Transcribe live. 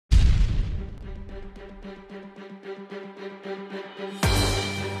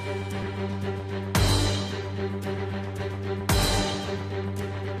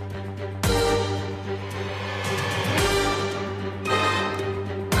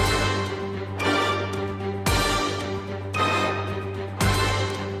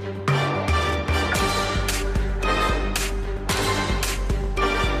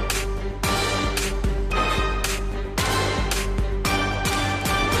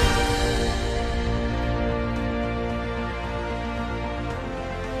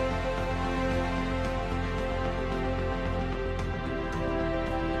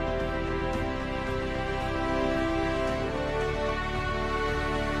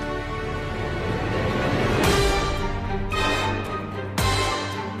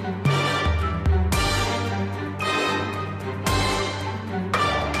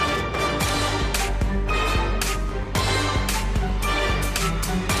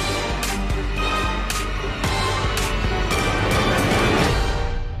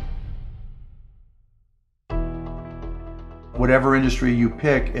whatever industry you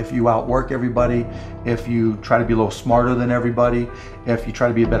pick, if you outwork everybody, if you try to be a little smarter than everybody, if you try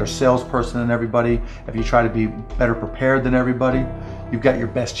to be a better salesperson than everybody, if you try to be better prepared than everybody, you've got your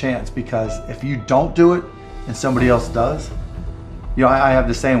best chance. Because if you don't do it and somebody else does, you know, I have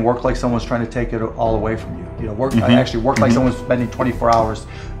the saying, work like someone's trying to take it all away from you. You know, I actually work like someone's spending 24 hours,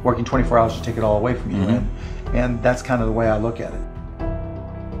 working 24 hours to take it all away from you. And that's kind of the way I look at it.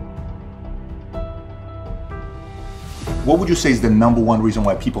 What would you say is the #1 reason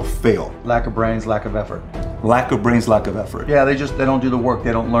why people fail? Lack of brains, lack of effort. Lack of brains, lack of effort. Yeah, they don't do the work.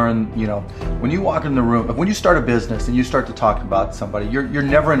 They don't learn. You know, when you walk in the room, when you start a business and you start to talk about somebody, you're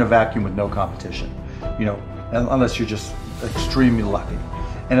never in a vacuum with no competition. You know, unless you're just extremely lucky.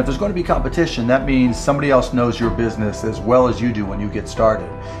 And if there's going to be competition, that means somebody else knows your business as well as you do when you get started.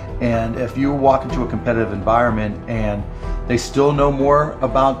 And if you walk into a competitive environment and they still know more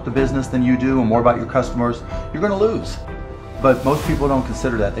about the business than you do and more about your customers, you're going to lose. But most people don't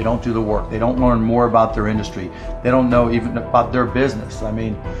consider that. They don't do the work. They don't learn more about their industry. They don't know even about their business. I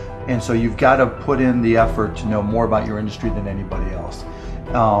mean, and so you've got to put in the effort to know more about your industry than anybody else.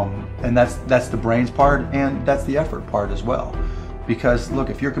 And that's the brains part, and that's the effort part as well. Because look,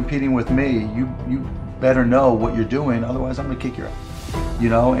 if you're competing with me, you better know what you're doing. Otherwise, I'm going to kick your ass. You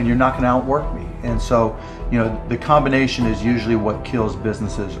know, and you're not going to outwork me. And so, you know, the combination is usually what kills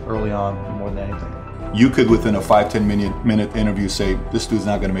businesses early on more than anything. You could, within a 5-10 minute interview, say this dude's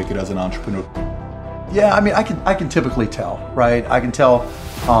not going to make it as an entrepreneur. Yeah, I mean, I can typically tell, right? I can tell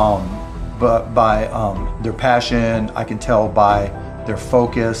by their passion. I can tell by their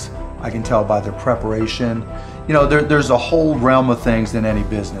focus. I can tell by their preparation. You know, there's a whole realm of things in any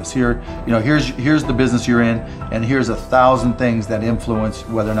business. Here, you know, here's the business you're in, and here's 1,000 things that influence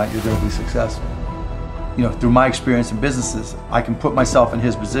whether or not you're going to be successful. You know, through my experience in businesses, I can put myself in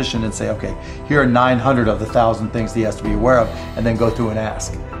his position and say, okay, here are 900 of the 1,000 things he has to be aware of, and then go through and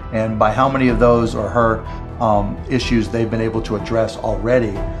ask. And by how many of those or her issues they've been able to address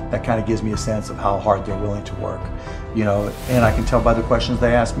already, that kind of gives me a sense of how hard they're willing to work. You know, and I can tell by the questions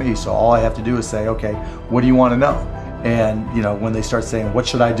they ask me. So all I have to do is say, okay, what do you want to know? And you know, when they start saying, what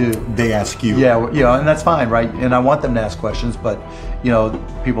should I do? They ask you. Yeah, you know, and that's fine, right? And I want them to ask questions, but you know,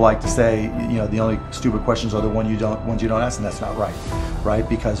 people like to say, you know, the only stupid questions are the ones you don't ask, and that's not right, right?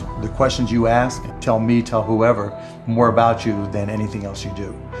 Because the questions you ask tell me, tell whoever, more about you than anything else you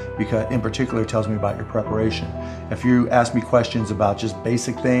do. Because in particular, it tells me about your preparation. If you ask me questions about just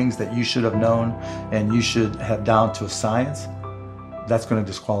basic things that you should have known and you should have down to a science, that's going to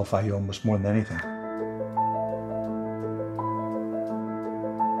disqualify you almost more than anything.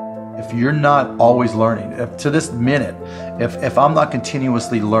 If you're not always learning, to this minute, if I'm not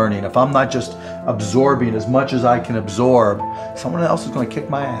continuously learning, if I'm not just absorbing as much as I can absorb, someone else is going to kick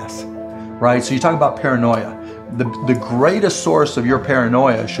my ass, right? So you talk about paranoia. The greatest source of your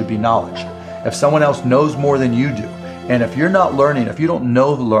paranoia should be knowledge. If someone else knows more than you do, and if you're not learning, if you don't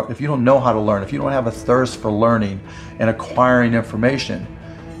know how to learn, if you don't have a thirst for learning and acquiring information,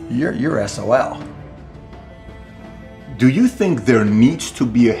 you're SOL. Do you think there needs to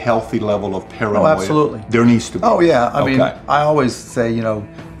be a healthy level of paranoia? Oh, absolutely. There needs to be. Oh, yeah. I mean, I always say, you know,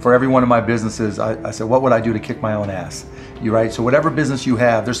 for every one of my businesses, I say, what would I do to kick my own ass? You right? So whatever business you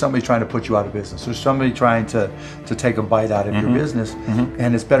have, there's somebody trying to put you out of business. There's somebody trying to take a bite out of your business.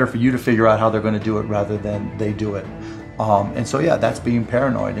 And it's better for you to figure out how they're going to do it rather than they do it. And so, yeah, that's being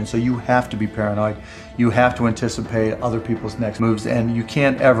paranoid. And so you have to be paranoid. You have to anticipate other people's next moves, and you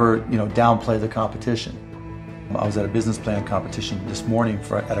can't ever, you know, downplay the competition. I was at a business plan competition this morning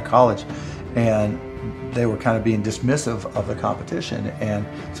at a college, and they were kind of being dismissive of the competition. And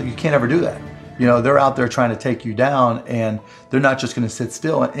so you can't ever do that. You know, they're out there trying to take you down, and they're not just going to sit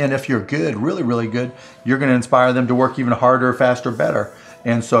still. And if you're good, really, really good, you're going to inspire them to work even harder, faster, better.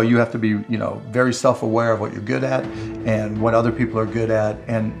 And so you have to be, you know, very self-aware of what you're good at and what other people are good at.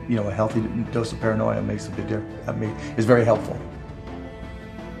 And, you know, a healthy dose of paranoia makes a big difference. I mean, is very helpful.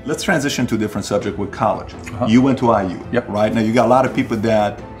 Let's transition to a different subject with college. You went to IU, right? Now you got a lot of people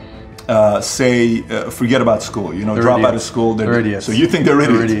that say, forget about school, you know, drop out of school. They're idiots. So you think they're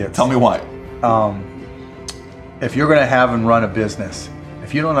idiots. Tell me why. If you're going to have and run a business,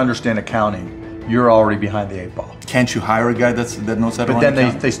 if you don't understand accounting, you're already behind the 8 ball. Can't you hire a guy that knows how to run But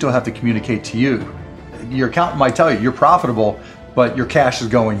then they still have to communicate to you. Your accountant might tell you you're profitable, but your cash is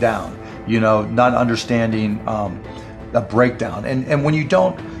going down. You know, not understanding a breakdown. And when you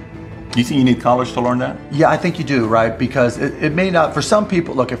don't, do you think you need college to learn that? Yeah, I think you do, right? Because it may not, for some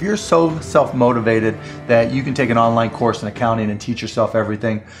people, look, if you're so self-motivated that you can take an online course in accounting and teach yourself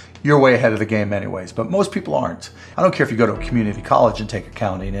everything, you're way ahead of the game anyways. But most people aren't. I don't care if you go to a community college and take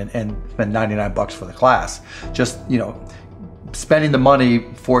accounting and spend $99 for the class. Just, you know, spending the money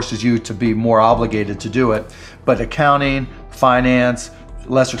forces you to be more obligated to do it. But accounting, finance,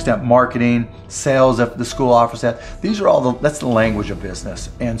 lesser extent marketing, sales if the school offers that, these are all that's the language of business.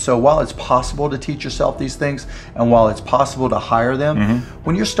 And so while it's possible to teach yourself these things, and while it's possible to hire them,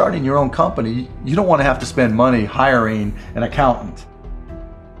 when you're starting your own company, you don't want to have to spend money hiring an accountant.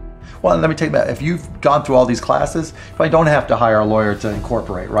 Well, let me take that. If you've gone through all these classes, you probably don't have to hire a lawyer to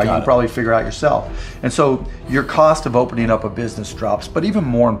incorporate, right? You can probably figure out yourself. And so your cost of opening up a business drops. But even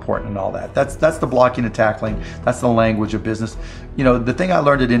more important than all that, that's the blocking and tackling. That's the language of business. You know, the thing I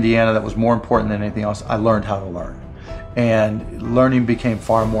learned at Indiana that was more important than anything else, I learned how to learn. And learning became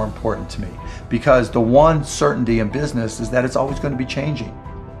far more important to me, because the one certainty in business is that it's always going to be changing.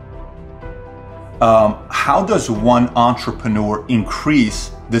 How does one entrepreneur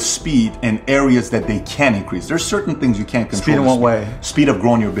increase the speed in areas that they can increase? There's certain things you can't control. Speed in what way? Speed of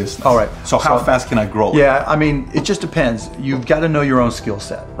growing your business. All right. So how fast can I grow it? Yeah, I mean, it just depends. You've got to know your own skill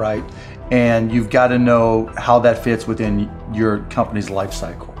set, right? And you've got to know how that fits within your company's life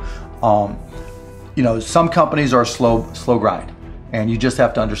cycle. You know, some companies are slow grind. And you just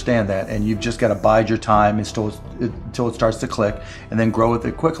have to understand that, and you've just got to bide your time until it starts to click, and then grow with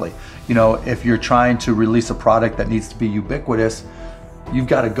it quickly. You know, if you're trying to release a product that needs to be ubiquitous, you've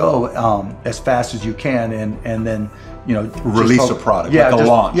got to go as fast as you can, and then, you know, release a product, like a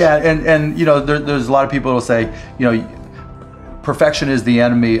launch. Yeah, and you know, there's a lot of people who will say, you know, perfection is the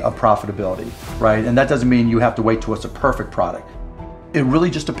enemy of profitability, right? And that doesn't mean you have to wait till it's a perfect product. It really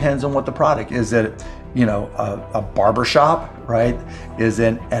just depends on what the product is. It, you know, a barbershop, right? Is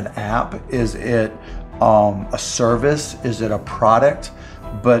it an app? Is it a service? Is it a product?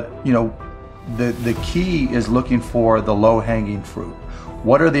 But, you know, the key is looking for the low-hanging fruit.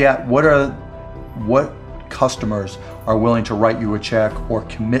 What customers are willing to write you a check or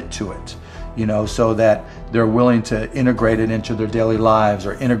commit to it? You know, so that they're willing to integrate it into their daily lives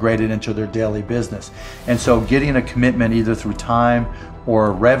or integrate it into their daily business. And so getting a commitment either through time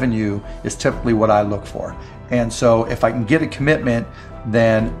or revenue is typically what I look for. And so if I can get a commitment,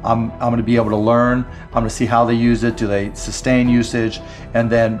 then I'm going to be able to learn. I'm going to see how they use it. Do they sustain usage? And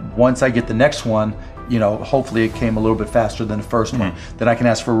then once I get the next one, you know, hopefully it came a little bit faster than the first one. Then I can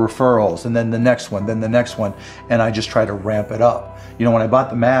ask for referrals, and then the next one, then the next one, and I just try to ramp it up. You know, when I bought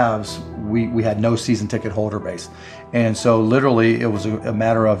the Mavs, we had no season ticket holder base. And so literally it was a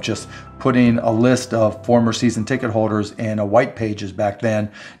matter of just putting a list of former season ticket holders in a white pages back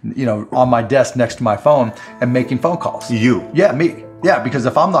then, you know, on my desk next to my phone, and making phone calls. You? Yeah, me. Yeah, because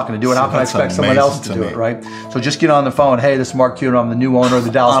if I'm not going to do it, how can I expect someone else to do it, right? So just get on the phone. Hey, this is Mark Cuban. I'm the new owner of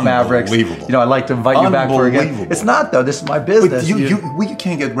the Dallas Mavericks. You know, I'd like to invite you back for again. It's not, though. This is my business. But you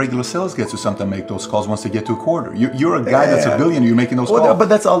can't get regular sales guys or something to make those calls once they get to a quarter. You're a guy that's a billionaire. You're making those calls. But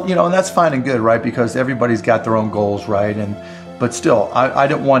that's all, you know, and that's fine and good, right? Because everybody's got their own goals, right? But still, I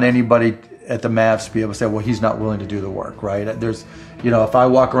didn't want anybody at the Mavs to be able to say, well, he's not willing to do the work, right? There's, you know, if I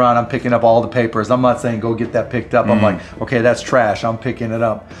walk around, I'm picking up all the papers. I'm not saying go get that picked up. I'm like, okay, that's trash. I'm picking it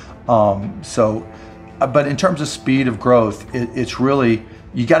up. But in terms of speed of growth, it's really,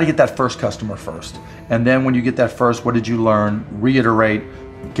 you got to get that first customer first. And then when you get that first, what did you learn? Reiterate,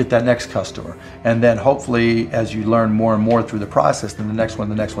 get that next customer. And then hopefully as you learn more and more through the process, then the next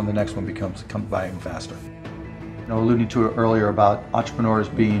one comes by even faster. You know, alluding to it earlier about entrepreneurs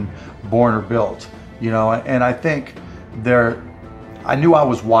being born or built, you know, and I think I knew I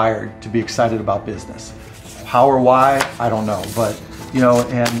was wired to be excited about business. How or why, I don't know, but you know,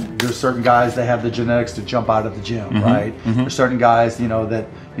 and there's certain guys that have the genetics to jump out of the gym, right? There's certain guys, you know, that,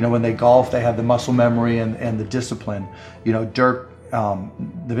 you know, when they golf, they have the muscle memory and the discipline. You know, Dirk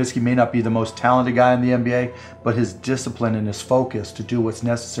Nowitzki may not be the most talented guy in the NBA, but his discipline and his focus to do what's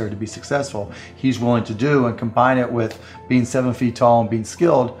necessary to be successful, he's willing to do, and combine it with being 7 feet tall and being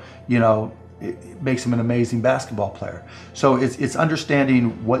skilled, you know, it makes him an amazing basketball player. So it's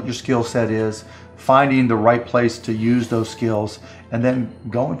understanding what your skill set is, finding the right place to use those skills, and then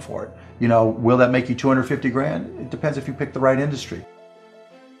going for it. You know, will that make you 250 grand? It depends if you pick the right industry.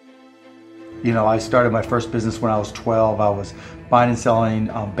 You know, I started my first business when I was 12. I was buying and selling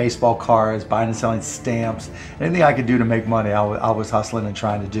baseball cards, buying and selling stamps. Anything I could do to make money, I was hustling and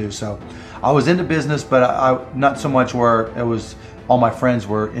trying to do. So I was into business, but I not so much where it was, all my friends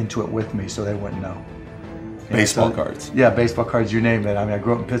were into it with me, so they wouldn't know. Baseball cards. Yeah, baseball cards, you name it. I mean, I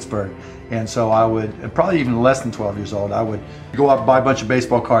grew up in Pittsburgh, and so I would, probably even less than 12 years old, I would go out and buy a bunch of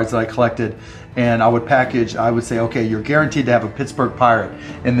baseball cards that I collected, and I would package, I would say, okay, you're guaranteed to have a Pittsburgh Pirate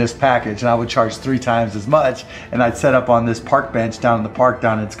in this package, and I would charge 3 times as much, and I'd set up on this park bench down in the park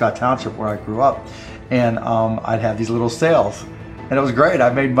down in Scott Township where I grew up, and I'd have these little sales, and it was great. I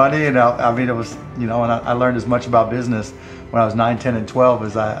made money, and I mean, it was, you know, and I learned as much about business when I was 9, 10, and 12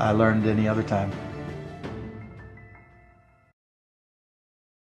 as I learned any other time.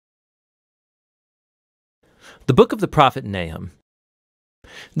 The Book of the Prophet Nahum.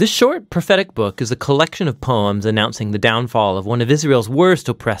 This short prophetic book is a collection of poems announcing the downfall of one of Israel's worst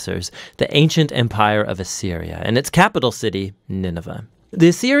oppressors, the ancient empire of Assyria, and its capital city, Nineveh. The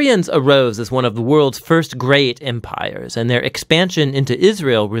Assyrians arose as one of the world's first great empires, and their expansion into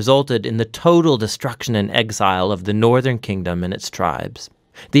Israel resulted in the total destruction and exile of the northern kingdom and its tribes.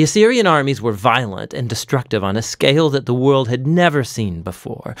 The Assyrian armies were violent and destructive on a scale that the world had never seen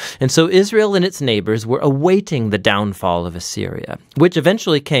before, and so Israel and its neighbors were awaiting the downfall of Assyria, which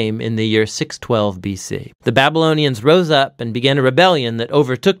eventually came in the year 612 BC. The Babylonians rose up and began a rebellion that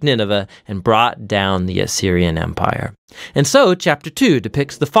overtook Nineveh and brought down the Assyrian Empire. And so, chapter 2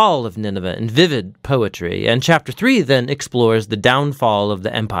 depicts the fall of Nineveh in vivid poetry, and chapter 3 then explores the downfall of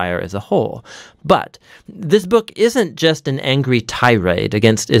the empire as a whole. But this book isn't just an angry tirade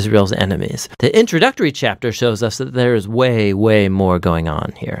against Israel's enemies. The introductory chapter shows us that there is way, way more going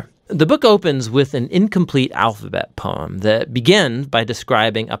on here. The book opens with an incomplete alphabet poem that begins by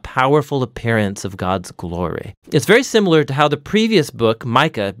describing a powerful appearance of God's glory. It's very similar to how the previous book,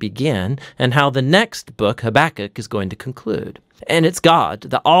 Micah, began and how the next book, Habakkuk, is going to conclude. And it's God,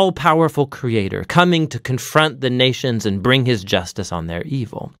 the all-powerful creator, coming to confront the nations and bring his justice on their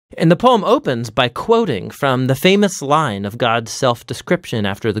evil. And the poem opens by quoting from the famous line of God's self-description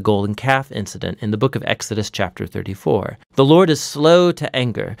after the golden calf incident in the book of Exodus chapter 34. The Lord is slow to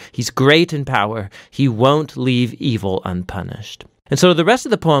anger. He's great in power. He won't leave evil unpunished. And so the rest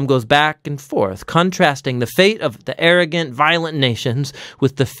of the poem goes back and forth, contrasting the fate of the arrogant, violent nations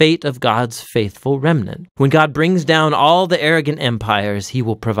with the fate of God's faithful remnant. When God brings down all the arrogant empires, he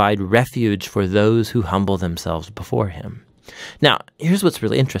will provide refuge for those who humble themselves before him. Now, here's what's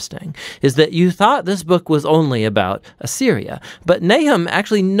really interesting, is that you thought this book was only about Assyria, but Nahum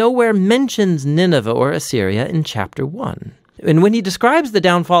actually nowhere mentions Nineveh or Assyria in chapter 1. And when he describes the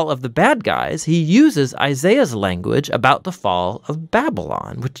downfall of the bad guys, he uses Isaiah's language about the fall of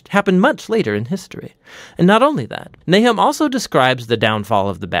Babylon, which happened much later in history. And not only that, Nahum also describes the downfall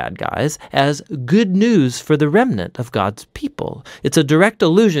of the bad guys as good news for the remnant of God's people. It's a direct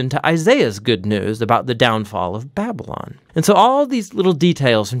allusion to Isaiah's good news about the downfall of Babylon. And so all these little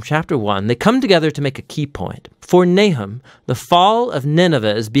details from chapter 1, they come together to make a key point. For Nahum, the fall of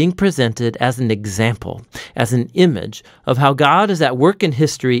Nineveh is being presented as an example, as an image of how God is at work in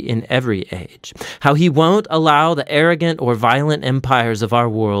history in every age, how he won't allow the arrogant or violent empires of our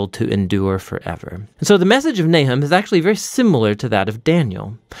world to endure forever. And so the message of Nahum is actually very similar to that of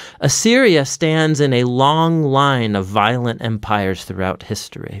Daniel. Assyria stands in a long line of violent empires throughout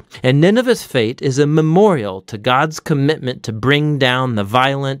history, and Nineveh's fate is a memorial to God's commitment to bring down the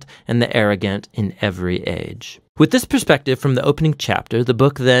violent and the arrogant in every age. With this perspective from the opening chapter, the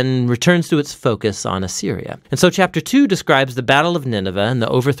book then returns to its focus on Assyria. And so chapter 2 describes the Battle of Nineveh and the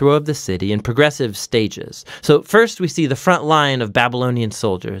overthrow of the city in progressive stages. So first we see the front line of Babylonian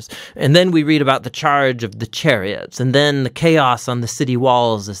soldiers, and then we read about the charge of the chariots, and then the chaos on the city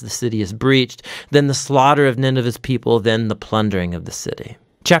walls as the city is breached, then the slaughter of Nineveh's people, then the plundering of the city.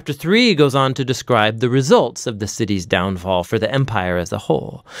 Chapter 3 goes on to describe the results of the city's downfall for the empire as a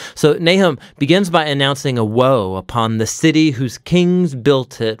whole. So Nahum begins by announcing a woe upon the city whose kings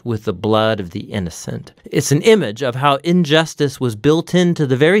built it with the blood of the innocent. It's an image of how injustice was built into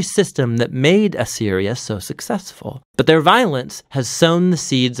the very system that made Assyria so successful. But their violence has sown the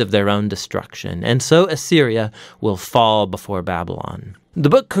seeds of their own destruction, and so Assyria will fall before Babylon. The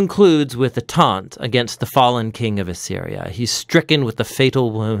book concludes with a taunt against the fallen king of Assyria. He's stricken with a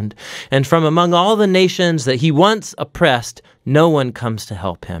fatal wound, and from among all the nations that he once oppressed, no one comes to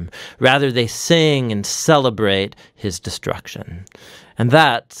help him. Rather, they sing and celebrate his destruction. And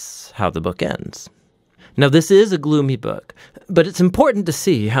that's how the book ends. Now, this is a gloomy book, but it's important to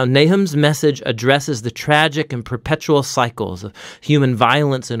see how Nahum's message addresses the tragic and perpetual cycles of human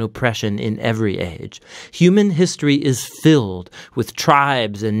violence and oppression in every age. Human history is filled with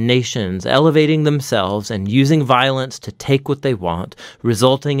tribes and nations elevating themselves and using violence to take what they want,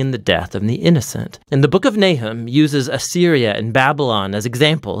 resulting in the death of the innocent. And the book of Nahum uses Assyria and Babylon as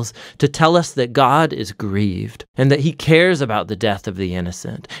examples to tell us that God is grieved, and that he cares about the death of the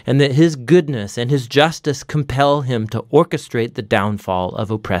innocent, and that his goodness and his justice compel him to orchestrate the downfall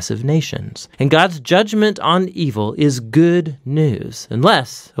of oppressive nations. And God's judgment on evil is good news,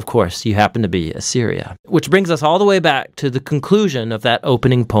 unless, of course, you happen to be Assyria. Which brings us all the way back to the conclusion of that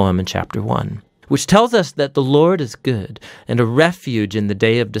opening poem in chapter 1, which tells us that the Lord is good and a refuge in the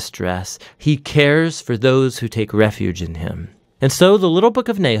day of distress. He cares for those who take refuge in him. And so the little book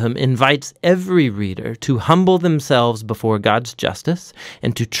of Nahum invites every reader to humble themselves before God's justice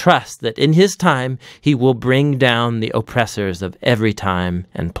and to trust that in his time he will bring down the oppressors of every time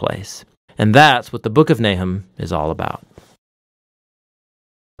and place. And that's what the book of Nahum is all about.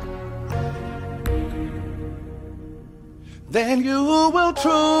 Then you will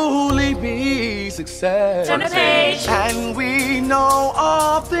truly be successful. Turn the page. And we know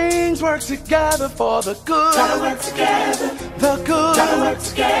all things work together for the good. Gotta work together. The good. Gotta work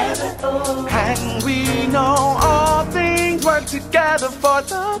together. Oh. And we know all things work together for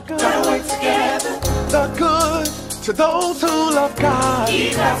the good. Gotta work together. The good. To those who love God.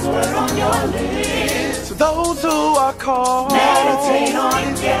 Keep God's word on your lips. To those who are called. Meditate on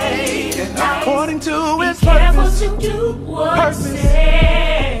it day and night. According to His Careful purpose. to do what Purpose. He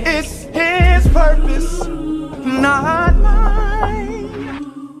says. It's His purpose, not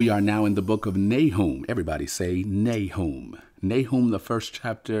mine. We are now in the book of Nahum. Everybody say Nahum. Nahum, the first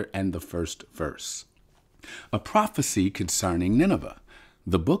chapter and the first verse. A prophecy concerning Nineveh.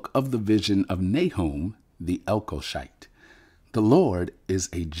 The book of the vision of Nahum, the Elkoshite. The Lord is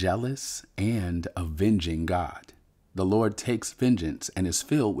a jealous and avenging God. The Lord takes vengeance and is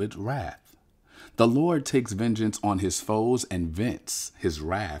filled with wrath. The Lord takes vengeance on his foes and vents his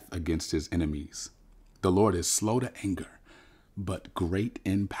wrath against his enemies. The Lord is slow to anger, but great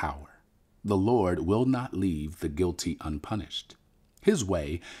in power. The Lord will not leave the guilty unpunished. His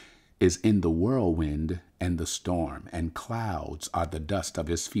way is in the whirlwind and the storm, and clouds are the dust of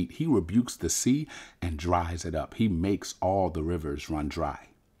his feet. He rebukes the sea and dries it up. He makes all the rivers run dry.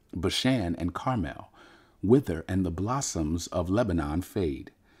 Bashan and Carmel wither, and the blossoms of Lebanon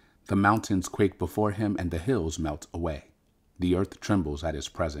fade. The mountains quake before him, and the hills melt away. The earth trembles at his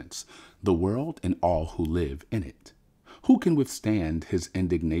presence, the world and all who live in it. Who can withstand his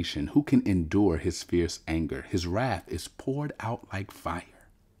indignation? Who can endure his fierce anger? His wrath is poured out like fire.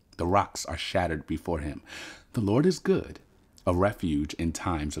 The rocks are shattered before him. The Lord is good, a refuge in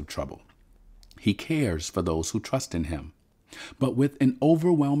times of trouble. He cares for those who trust in him. But with an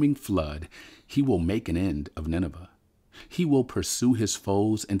overwhelming flood, he will make an end of Nineveh. He will pursue his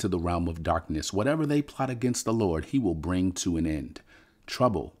foes into the realm of darkness. Whatever they plot against the Lord, he will bring to an end.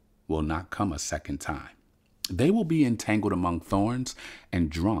 Trouble will not come a second time. They will be entangled among thorns and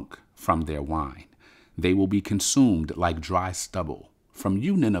drunk from their wine. They will be consumed like dry stubble. From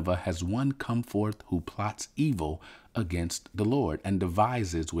you, Nineveh, has one come forth who plots evil against the Lord and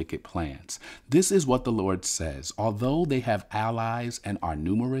devises wicked plans. This is what the Lord says. Although they have allies and are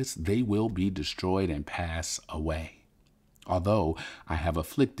numerous, they will be destroyed and pass away. Although I have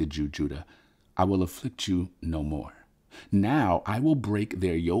afflicted you, Judah, I will afflict you no more. Now I will break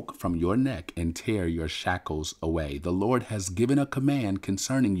their yoke from your neck and tear your shackles away. The Lord has given a command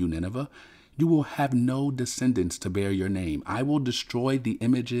concerning you, Nineveh. You will have no descendants to bear your name. I will destroy the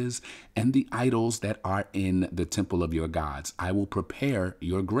images and the idols that are in the temple of your gods. I will prepare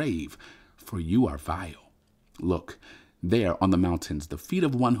your grave, for you are vile. Look, there on the mountains, the feet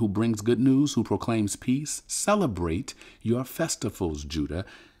of one who brings good news, who proclaims peace. Celebrate your festivals, Judah,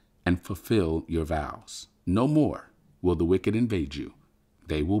 and fulfill your vows. No more will the wicked invade you.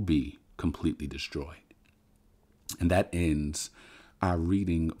 They will be completely destroyed. And that ends our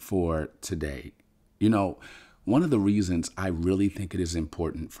reading for today. You know, one of the reasons I really think it is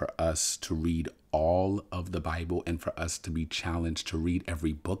important for us to read all of the Bible and for us to be challenged to read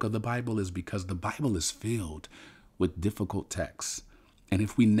every book of the Bible is because the Bible is filled with difficult texts. And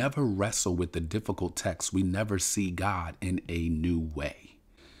if we never wrestle with the difficult texts, we never see God in a new way.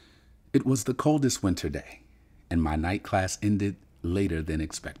 It was the coldest winter day, and my night class ended later than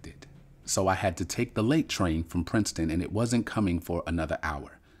expected. So I had to take the late train from Princeton, and it wasn't coming for another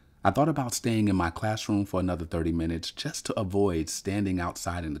hour. I thought about staying in my classroom for another 30 minutes just to avoid standing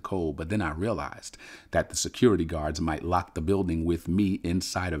outside in the cold, but then I realized that the security guards might lock the building with me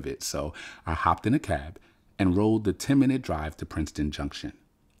inside of it. So I hopped in a cab and rode the 10-minute drive to Princeton Junction.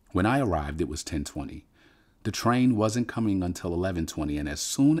 When I arrived, it was 10:20. The train wasn't coming until 11:20, and as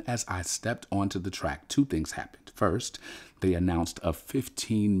soon as I stepped onto the track, two things happened. First, they announced a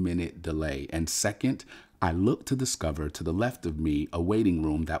 15-minute delay, and second, I looked to discover to the left of me a waiting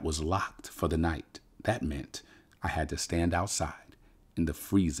room that was locked for the night. That meant I had to stand outside in the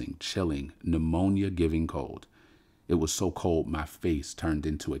freezing, chilling, pneumonia-giving cold. It was so cold my face turned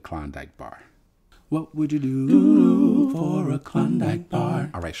into a Klondike bar. What would you do for a Klondike bar?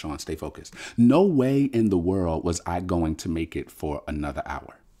 All right, Sean, stay focused. No way in the world was I going to make it for another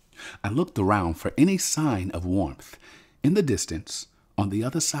hour. I looked around for any sign of warmth. In the distance, on the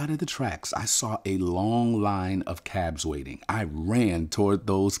other side of the tracks, I saw a long line of cabs waiting. I ran toward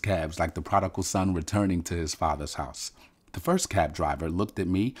those cabs like the prodigal son returning to his father's house. The first cab driver looked at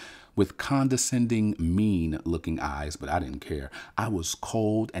me with condescending, mean-looking eyes, but I didn't care. I was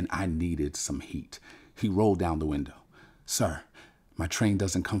cold and I needed some heat. He rolled down the window. "Sir, my train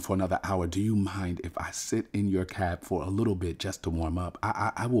doesn't come for another hour. Do you mind if I sit in your cab for a little bit just to warm up?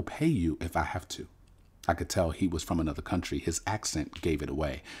 I will pay you if I have to." I could tell he was from another country. His accent gave it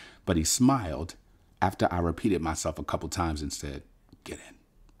away. But he smiled after I repeated myself a couple times and said, "Get in."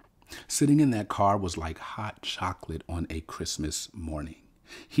 Sitting in that car was like hot chocolate on a Christmas morning.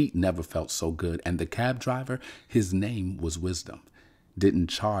 Heat never felt so good, and the cab driver, his name was Wisdom, didn't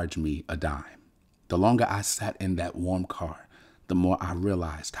charge me a dime. The longer I sat in that warm car, the more I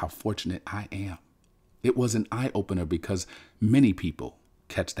realized how fortunate I am. It was an eye-opener because many people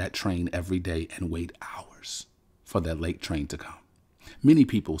catch that train every day and wait hours for their late train to come. Many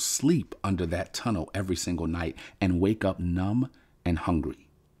people sleep under that tunnel every single night and wake up numb and hungry.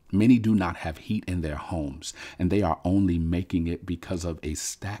 Many do not have heat in their homes, and they are only making it because of a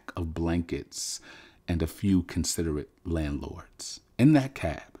stack of blankets and a few considerate landlords. In that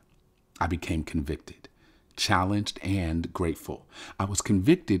cab, I became convicted, challenged, and grateful. I was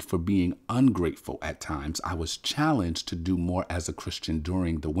convicted for being ungrateful at times. I was challenged to do more as a Christian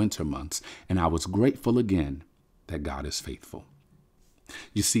during the winter months, and I was grateful again that God is faithful.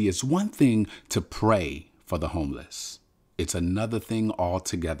 You see, it's one thing to pray for the homeless. It's another thing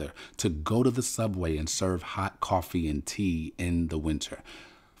altogether to go to the subway and serve hot coffee and tea in the winter,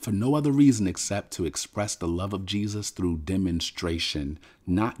 for no other reason except to express the love of Jesus through demonstration,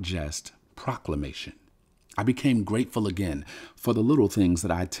 not just proclamation. I became grateful again for the little things that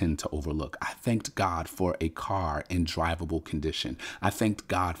I tend to overlook. I thanked God for a car in drivable condition. I thanked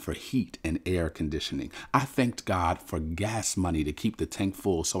God for heat and air conditioning. I thanked God for gas money to keep the tank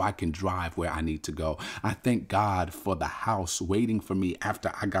full so I can drive where I need to go. I thanked God for the house waiting for me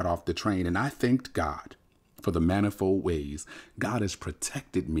after I got off the train. And I thanked God for the manifold ways God has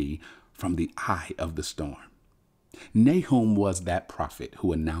protected me from the eye of the storm. Nahum was that prophet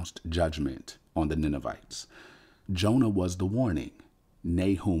who announced judgment on the Ninevites. Jonah was the warning.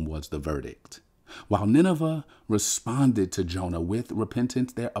 Nahum was the verdict. While Nineveh responded to Jonah with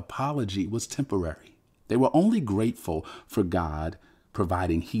repentance, their apology was temporary. They were only grateful for God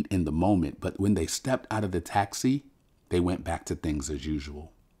providing heat in the moment, but when they stepped out of the taxi, they went back to things as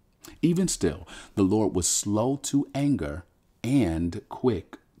usual. Even still, the Lord was slow to anger and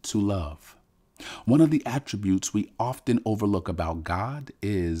quick to love. One of the attributes we often overlook about God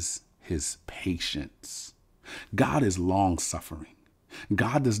is His patience. God is long-suffering.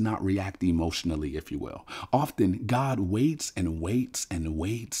 God does not react emotionally, if you will. Often God waits and waits and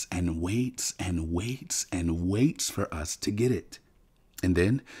waits and waits and waits and waits for us to get it. And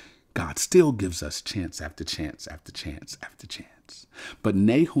then God still gives us chance after chance after chance after chance. But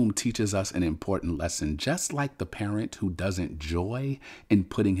Nahum teaches us an important lesson. Just like the parent who doesn't joy in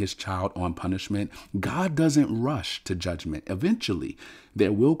putting his child on punishment, God doesn't rush to judgment. Eventually,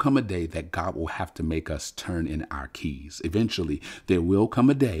 there will come a day that God will have to make us turn in our keys. Eventually, there will come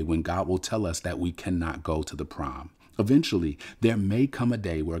a day when God will tell us that we cannot go to the prom. Eventually, there may come a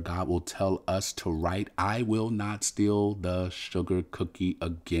day where God will tell us to write, "I will not steal the sugar cookie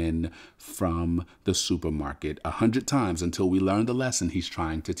again" from the supermarket 100 times until we learn the lesson He's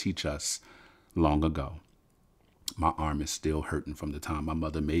trying to teach us long ago. My arm is still hurting from the time my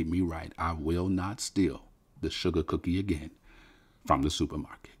mother made me write, "I will not steal the sugar cookie again" from the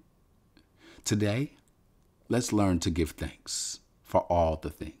supermarket. Today, let's learn to give thanks for all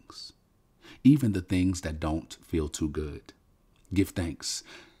the things. Even the things that don't feel too good. Give thanks,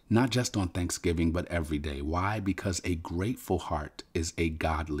 not just on Thanksgiving, but every day. Why? Because a grateful heart is a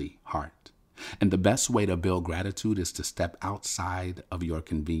godly heart. And the best way to build gratitude is to step outside of your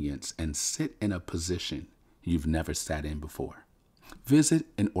convenience and sit in a position you've never sat in before. Visit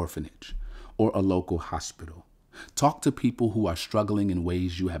an orphanage or a local hospital. Talk to people who are struggling in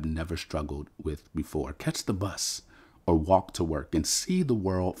ways you have never struggled with before. Catch the bus or walk to work and see the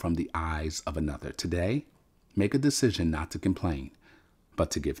world from the eyes of another. Today, make a decision not to complain,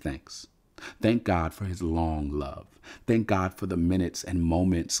 but to give thanks. Thank God for His long love. Thank God for the minutes and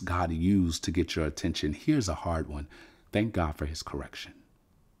moments God used to get your attention. Here's a hard one. Thank God for His correction.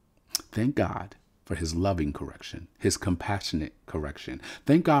 Thank God for His loving correction, His compassionate correction.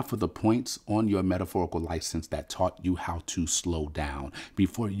 Thank God for the points on your metaphorical license that taught you how to slow down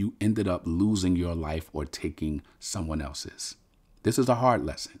before you ended up losing your life or taking someone else's. This is a hard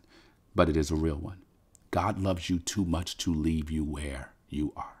lesson, but it is a real one. God loves you too much to leave you where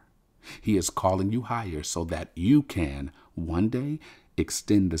you are. He is calling you higher so that you can one day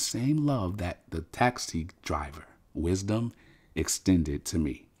extend the same love that the taxi driver, Wisdom, extended to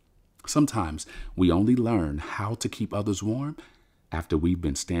me. Sometimes we only learn how to keep others warm after we've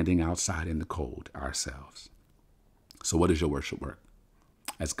been standing outside in the cold ourselves. So what is your worship work?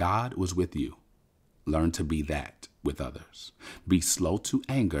 As God was with you, learn to be that with others. Be slow to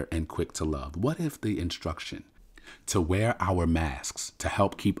anger and quick to love. What if the instruction to wear our masks to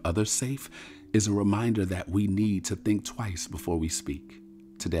help keep others safe is a reminder that we need to think twice before we speak?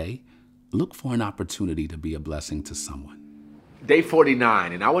 Today, look for an opportunity to be a blessing to someone. Day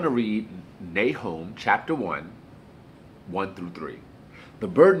 49, and I want to read Nahum chapter 1, 1 through 3. The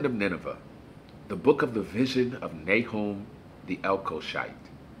burden of Nineveh, the book of the vision of Nahum the Elkoshite.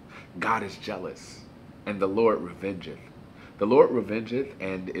 God is jealous, and the Lord revengeth. The Lord revengeth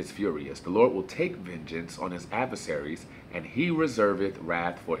and is furious. The Lord will take vengeance on his adversaries, and he reserveth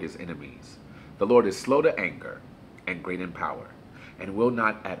wrath for his enemies. The Lord is slow to anger and great in power, and will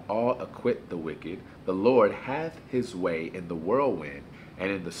not at all acquit the wicked. The Lord hath his way in the whirlwind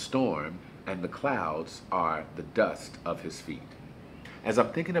and in the storm, and the clouds are the dust of his feet. As I'm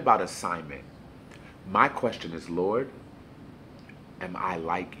thinking about assignment, my question is, Lord, am I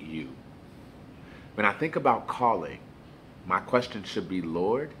like you? When I think about calling, my question should be,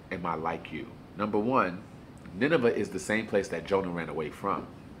 Lord, am I like you? Number one, Nineveh is the same place that Jonah ran away from.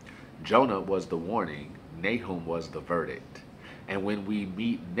 Jonah was the warning, Nahum was the verdict. And when we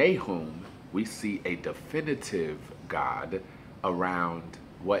meet Nahum, we see a definitive God around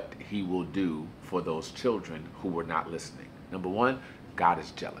what he will do for those children who were not listening. Number one, God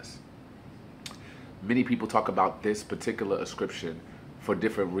is jealous. Many people talk about this particular ascription for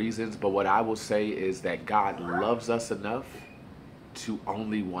different reasons, but what I will say is that God loves us enough to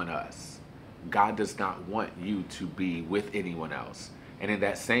only want us. God does not want you to be with anyone else. And in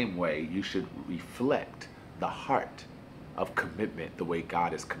that same way, you should reflect the heart of commitment the way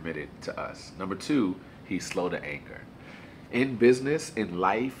God is committed to us. Number two, he's slow to anger. In business, in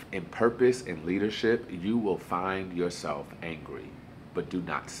life, in purpose, in leadership, you will find yourself angry, but do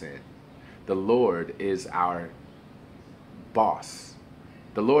not sin. The Lord is our boss.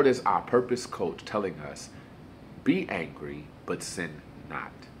 The Lord is our purpose coach telling us, be angry, but sin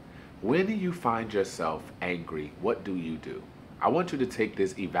not. When you find yourself angry, what do? I want you to take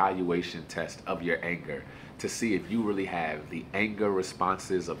this evaluation test of your anger to see if you really have the anger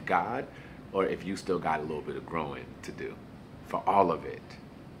responses of God or if you still got a little bit of growing to do. For all of it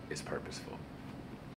is purposeful.